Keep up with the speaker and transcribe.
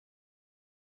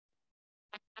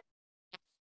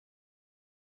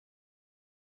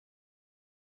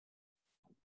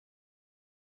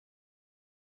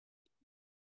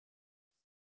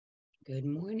Good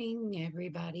morning,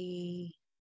 everybody.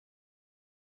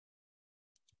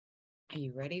 Are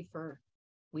you ready for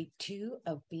week 2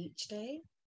 of beach day?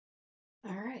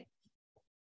 All right.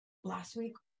 Last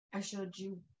week, I showed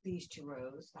you these two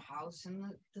rows, the house and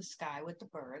the sky with the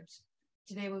birds.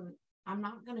 Today, I'm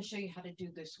not going to show you how to do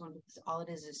this one because all it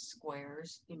is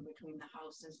squares in between the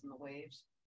houses and the waves.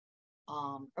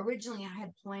 Originally, I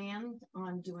had planned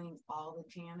on doing all the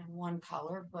tan in one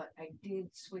color, but I did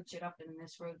switch it up in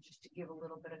this row just to give a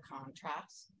little bit of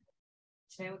contrast.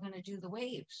 Today, we're going to do the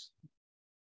waves.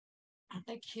 Aren't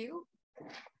they cute?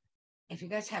 If you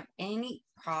guys have any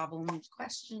problems,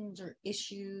 questions, or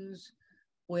issues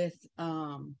with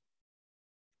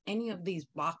any of these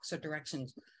blocks or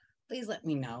directions, please let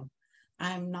me know.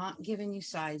 I'm not giving you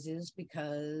sizes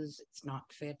because it's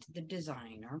not fair to the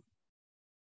designer.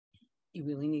 You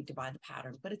really need to buy the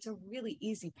pattern, but it's a really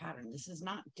easy pattern. This is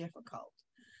not difficult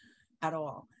at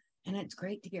all. And it's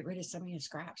great to get rid of some of your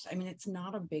scraps. I mean, it's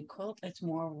not a big quilt. It's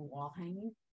more of a wall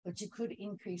hanging, but you could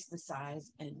increase the size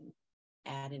and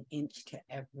add an inch to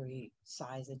every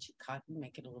size that you cut and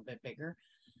make it a little bit bigger.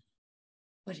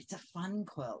 But it's a fun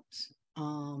quilt.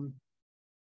 I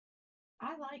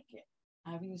like it.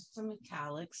 I've used some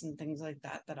metallics and things like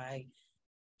that I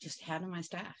just had in my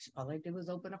stash. All I did was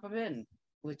open up a bin,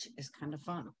 which is kind of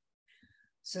fun.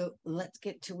 So let's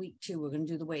get to week 2. We're going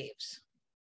to do the waves.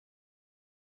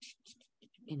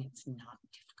 And it's not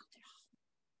difficult at all.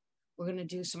 We're going to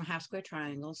do some half square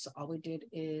triangles. So all we did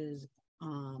is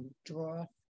draw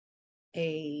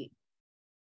a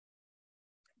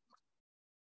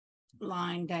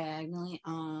line diagonally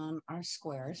on our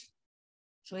squares.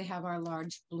 So we have our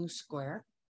large blue square,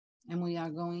 and we are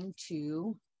going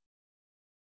to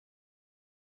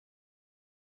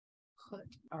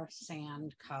put our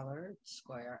sand colored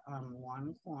square on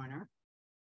one corner.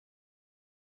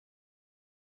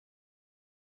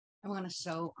 I'm going to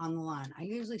sew on the line. I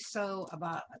usually sew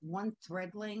about 1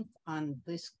 thread length on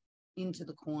this into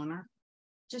the corner,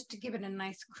 just to give it a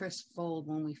nice crisp fold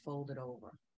when we fold it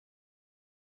over.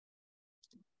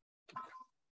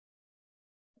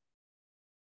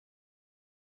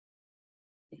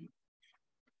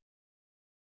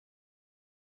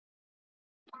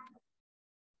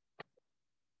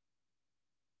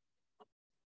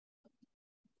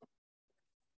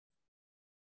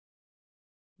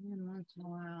 And once in a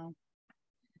while,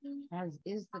 as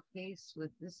is the case with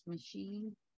this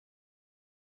machine,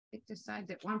 it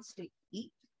decides it wants to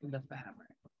eat the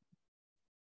fabric.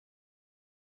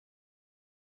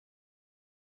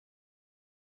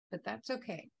 But that's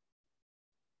okay.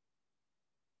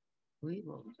 We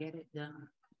will get it done.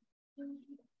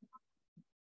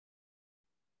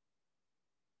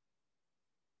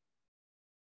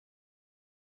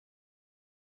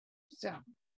 So,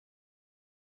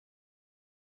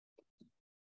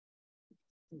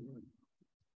 I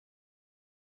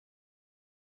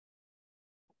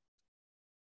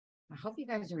hope you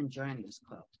guys are enjoying this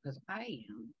quilt because I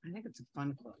am. I think it's a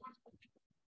fun quilt.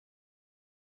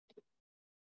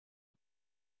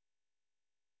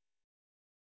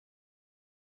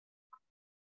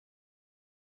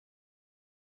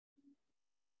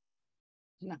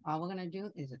 Now, all we're going to do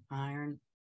is iron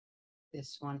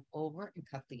this one over and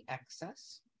cut the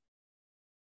excess.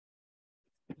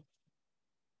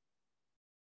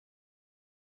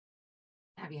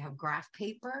 Now, if you have graph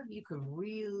paper, you can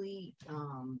really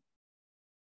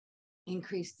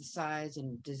increase the size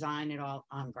and design it all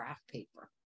on graph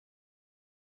paper.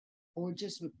 Or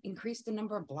just increase the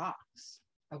number of blocks,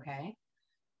 okay?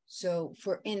 So,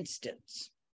 for instance,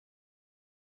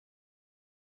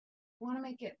 want to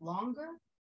make it longer,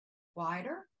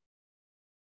 wider,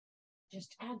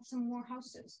 just add some more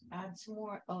houses, add some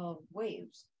more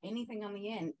waves, anything on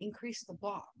the end, increase the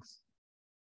blocks.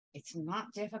 It's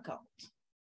not difficult.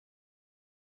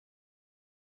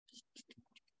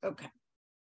 Okay,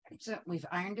 so we've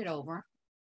ironed it over,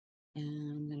 and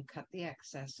I'm going to cut the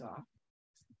excess off.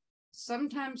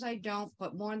 Sometimes I don't,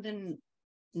 but more than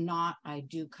not, I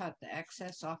do cut the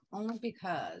excess off only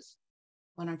because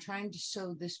when I'm trying to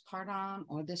sew this part on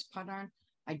or this part on,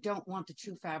 I don't want the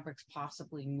two fabrics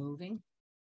possibly moving.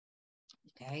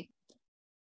 Okay.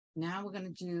 Now we're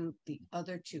going to do the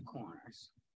other 2 corners.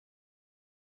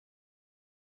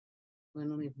 We're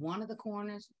going to leave one of the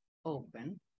corners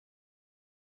open.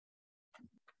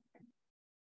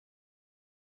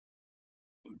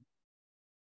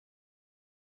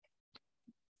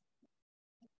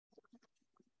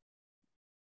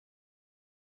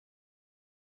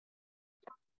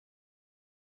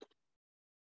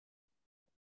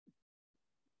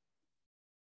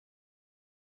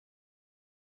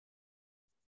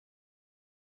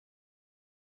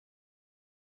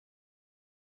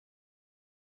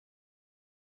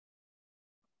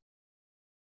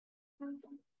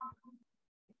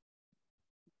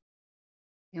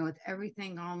 With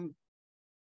everything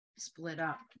split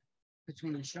up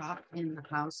between the shop and the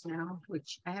house now,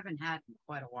 which I haven't had in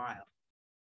quite a while.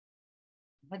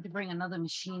 I had to bring another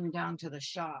machine down to the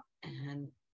shop, and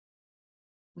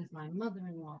with my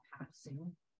mother-in-law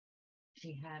passing,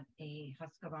 she had a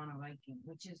Husqvarna Viking,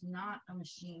 which is not a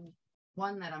machine,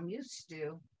 one that I'm used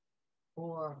to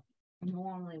or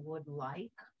normally would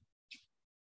like,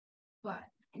 but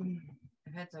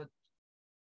I've had to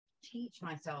teach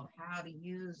myself how to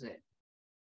use it.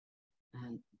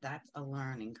 And that's a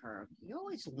learning curve. You're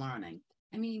always learning.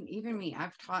 I mean, even me,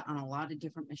 I've taught on a lot of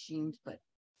different machines, but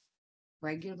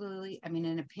regularly, I mean,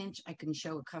 in a pinch, I can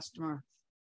show a customer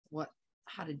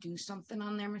how to do something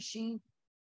on their machine,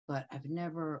 but I've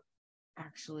never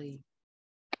actually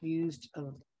used a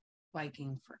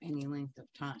Viking for any length of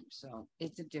time. So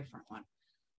it's a different one.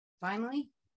 Finally,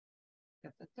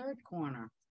 got the third corner.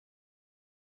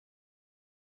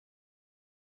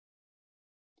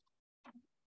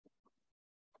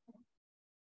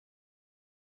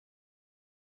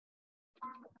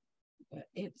 But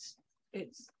it's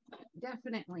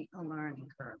definitely a learning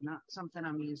curve, not something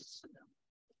I'm used to.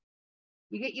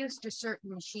 You get used to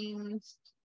certain machines.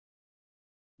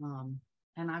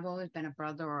 And I've always been a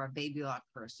brother or a baby lock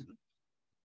person.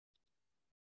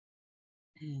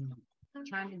 And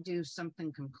trying to do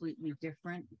something completely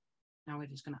different. Now we're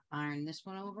just going to iron this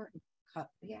one over and cut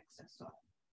the excess off.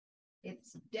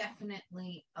 It's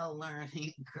definitely a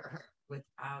learning curve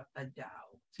without a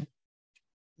doubt.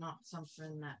 Not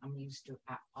something that I'm used to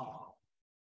at all.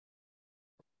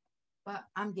 But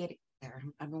I'm getting there.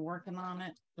 I've been working on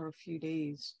it for a few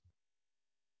days.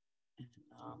 And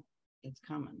it's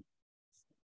coming.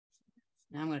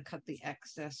 Now I'm going to cut the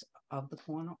excess of the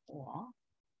corner off.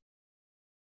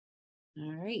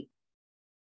 All right.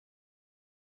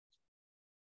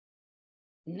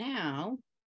 Now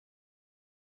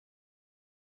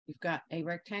you've got a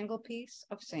rectangle piece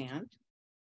of sand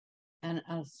and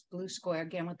a blue square,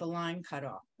 again with the line cut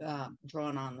off,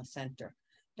 drawn on the center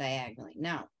diagonally.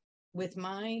 Now, with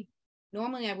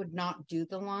normally I would not do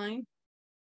the line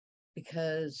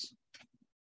because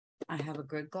I have a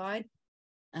grid glide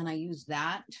and I use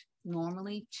that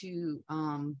normally to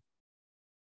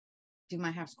do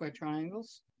my half square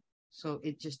triangles. So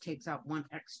it just takes out one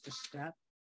extra step.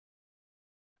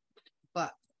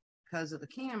 But because of the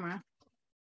camera,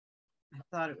 I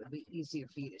thought it would be easier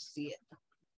for you to see it.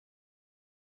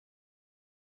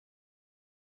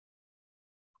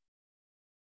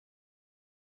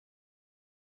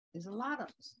 There's a lot of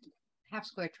half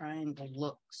square triangle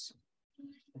looks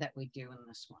that we do in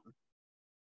this one.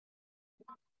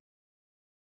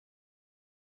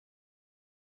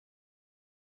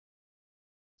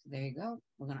 So there you go.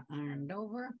 We're going to iron it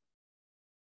over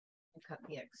and cut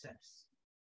the excess.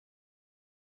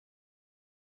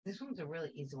 This one's a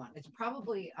really easy one. It's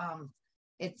probably,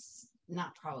 it's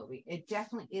not probably, it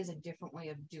definitely is a different way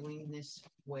of doing this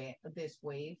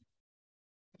wave.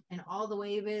 And all the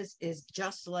wave is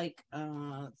just like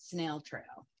snail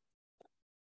trail.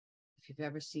 If you've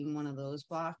ever seen one of those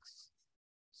blocks,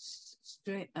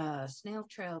 snail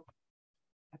trail,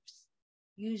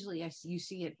 usually you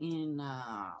see it in,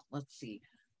 let's see,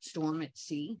 Storm at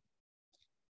Sea.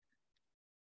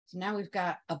 So now we've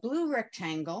got a blue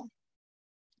rectangle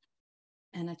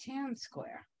and a tan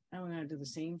square. And we're going to do the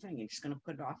same thing. You're just going to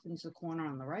put it off into the corner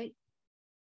on the right.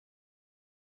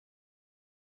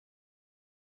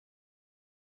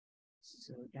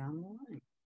 So down the line.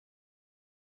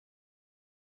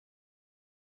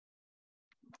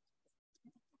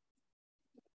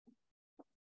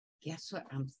 Guess what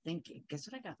I'm thinking? Guess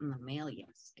what I got in the mail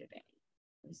yesterday?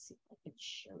 Let's see if I can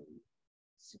show you.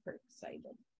 Super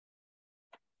excited.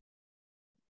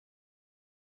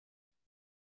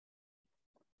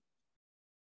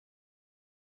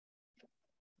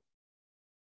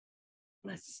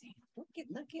 Let's see. Look at.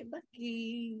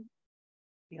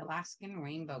 The Alaskan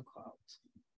Rainbow Quilt.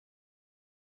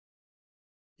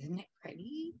 Isn't it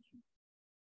pretty?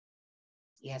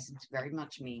 Yes, it's very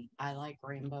much me. I like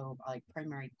rainbow, I like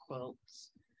primary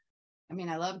quilts. I mean,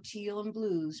 I love teal and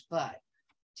blues, but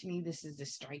to me, this is a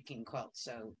striking quilt.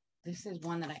 So this is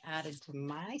one that I added to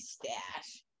my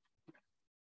stash.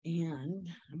 And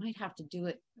I might have to do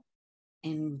it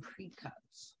in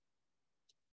pre-cuts.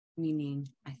 Meaning,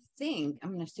 I think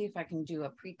I'm going to see if I can do a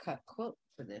pre-cut quilt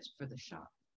for this, for the shop.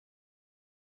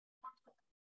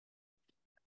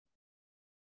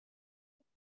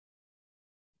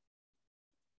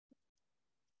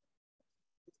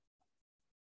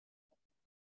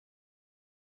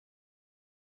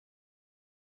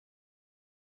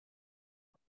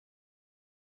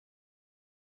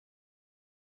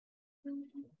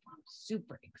 I'm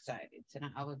super excited. So now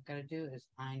all we've got to do is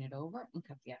iron it over and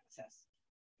cut the excess.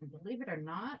 And believe it or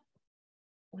not,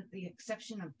 with the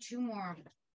exception of 2 more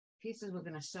pieces we're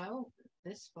going to sew,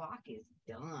 this block is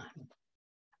done.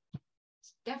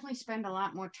 Definitely spend a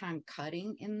lot more time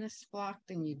cutting in this block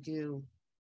than you do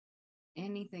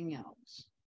anything else.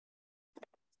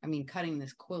 I mean, cutting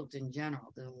this quilt in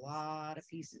general, there's a lot of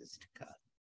pieces to cut.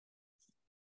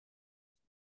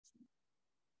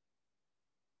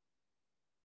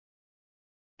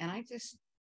 And I just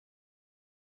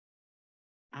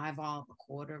eyeball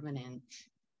 1/4 of an inch.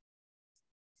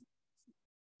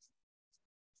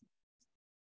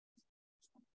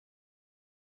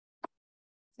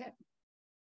 That's it.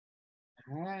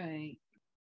 All right.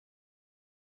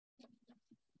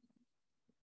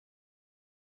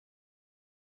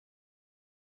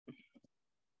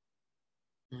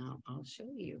 Now I'll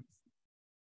show you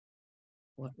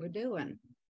what we're doing.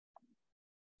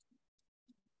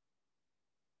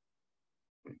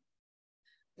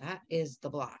 That is the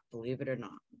block, believe it or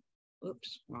not.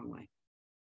 Oops, wrong way.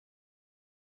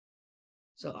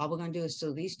 So all we're going to do is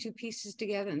sew these 2 pieces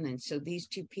together and then sew these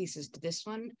 2 pieces to this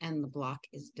one, and the block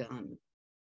is done.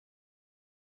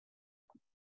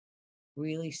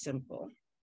 Really simple.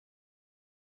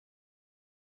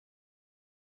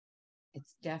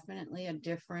 It's definitely a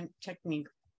different technique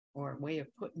or way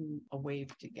of putting a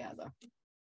wave together,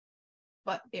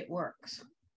 but it works.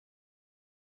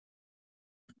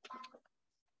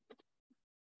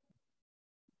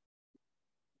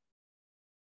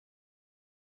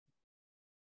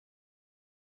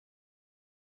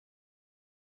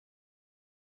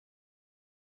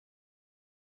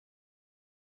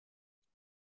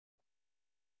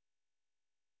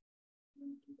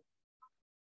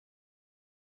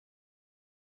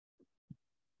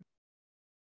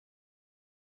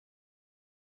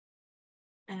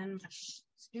 And my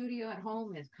studio at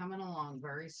home is coming along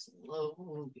very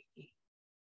slowly.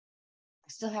 I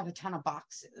still have a ton of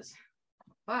boxes,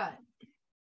 but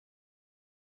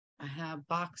I have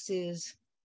boxes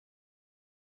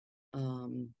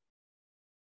in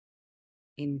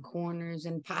corners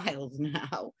and piles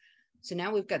now. So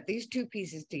now we've got these 2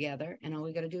 pieces together, and all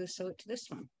we got to do is sew it to this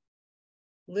one.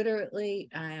 Literally,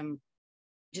 I am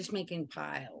just making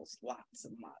piles, lots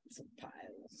and lots of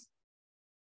piles.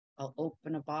 I'll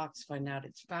open a box, find out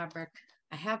it's fabric.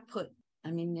 I have put,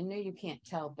 I mean, I know you can't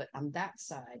tell, but on that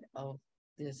side of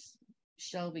this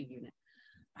shelving unit,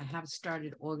 I have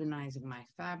started organizing my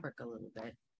fabric a little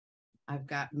bit. I've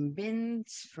got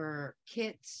bins for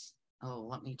kits. Oh,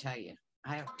 let me tell you,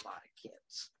 I have a lot of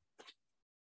kits.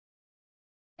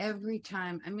 Every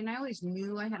time, I mean, I always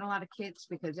knew I had a lot of kits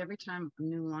because every time a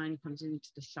new line comes into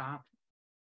the shop,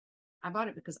 I bought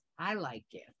it because I like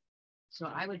it. So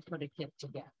I would put a kit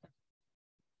together.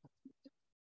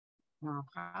 Now,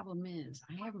 the problem is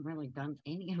I haven't really done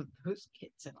any of those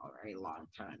kits in a very long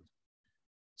time.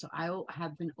 So I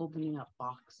have been opening up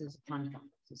boxes upon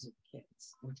boxes of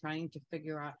kits. I'm trying to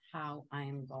figure out how I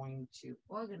am going to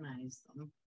organize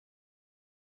them.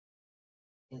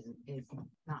 It's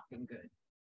not been good.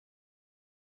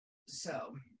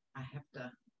 So I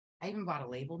even bought a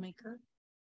label maker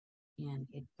and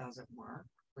it doesn't work,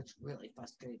 which really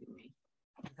frustrated me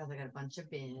because I got a bunch of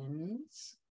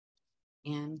bins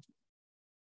and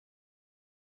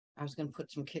I was going to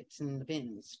put some kits in the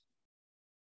bins.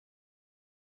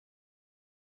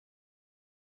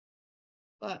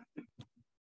 But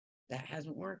that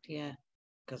hasn't worked yet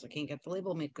because I can't get the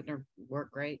label maker to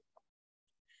work right.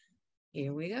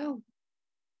 Here we go.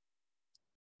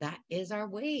 That is our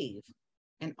wave.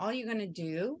 And all you're going to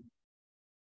do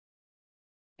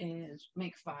is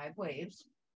make 5 waves.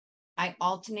 I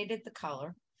alternated the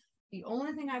color. The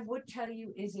only thing I would tell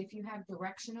you is if you have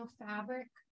directional fabric,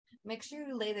 make sure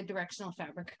you lay the directional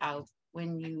fabric out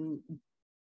when you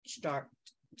start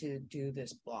to do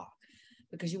this block,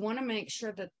 because you want to make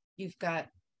sure that you've got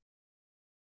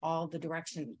all the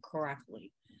direction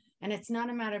correctly. And it's not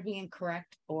a matter of being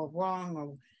correct or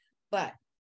wrong, but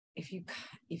if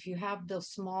you have the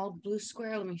small blue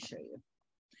square, let me show you.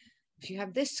 If you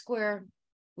have this square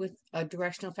with a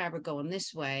directional fabric going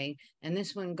this way and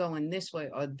this one going this way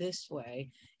or this way,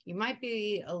 you might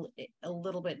be a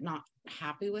little bit not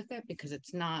happy with it because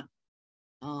it's not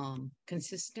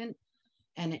consistent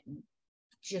and it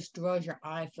just draws your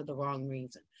eye for the wrong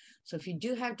reason. So if you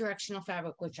do have directional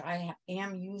fabric, which I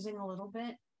am using a little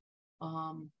bit,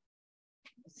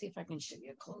 let's see if I can show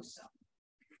you a close up.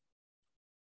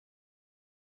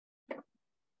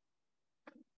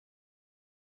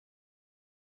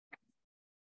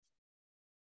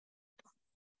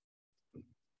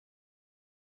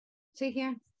 See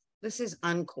here, This is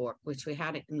uncork, which we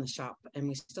had it in the shop, and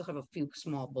we still have a few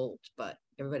small bolts, but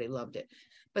everybody loved it.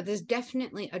 But there's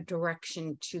definitely a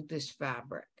direction to this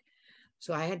fabric.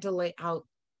 So I had to lay out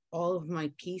all of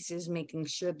my pieces, making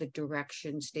sure the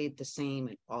direction stayed the same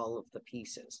in all of the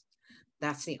pieces.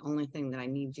 That's the only thing that I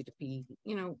need you to be,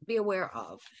 be aware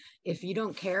of. If you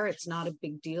don't care, it's not a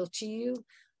big deal to you.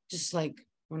 Just like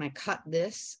when I cut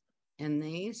this and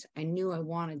these, I knew I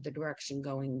wanted the direction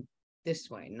going this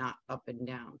way, not up and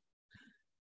down.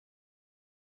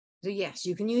 So yes,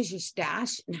 you can use your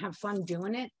stash and have fun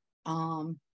doing it.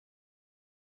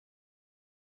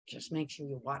 Just make sure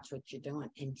you watch what you're doing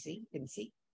and see,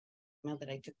 now that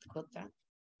I took the quilt out,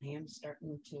 I am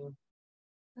starting to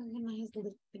organize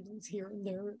little things here and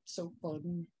there. It's so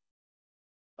fun.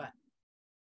 But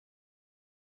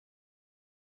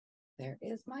there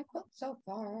is my quilt so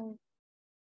far.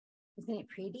 Isn't it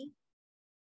pretty?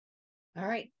 All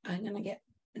right,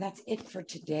 that's it for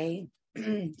today.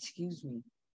 Excuse me.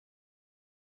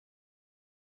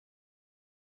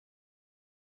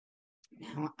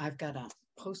 Now I've got to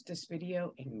post this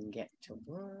video and get to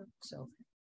work. So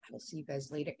I will see you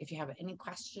guys later. If you have any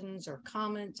questions or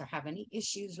comments or have any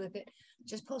issues with it,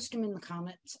 just post them in the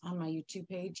comments on my YouTube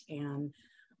page and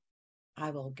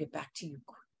I will get back to you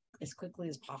as quickly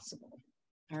as possible.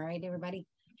 All right, everybody.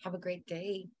 Have a great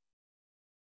day.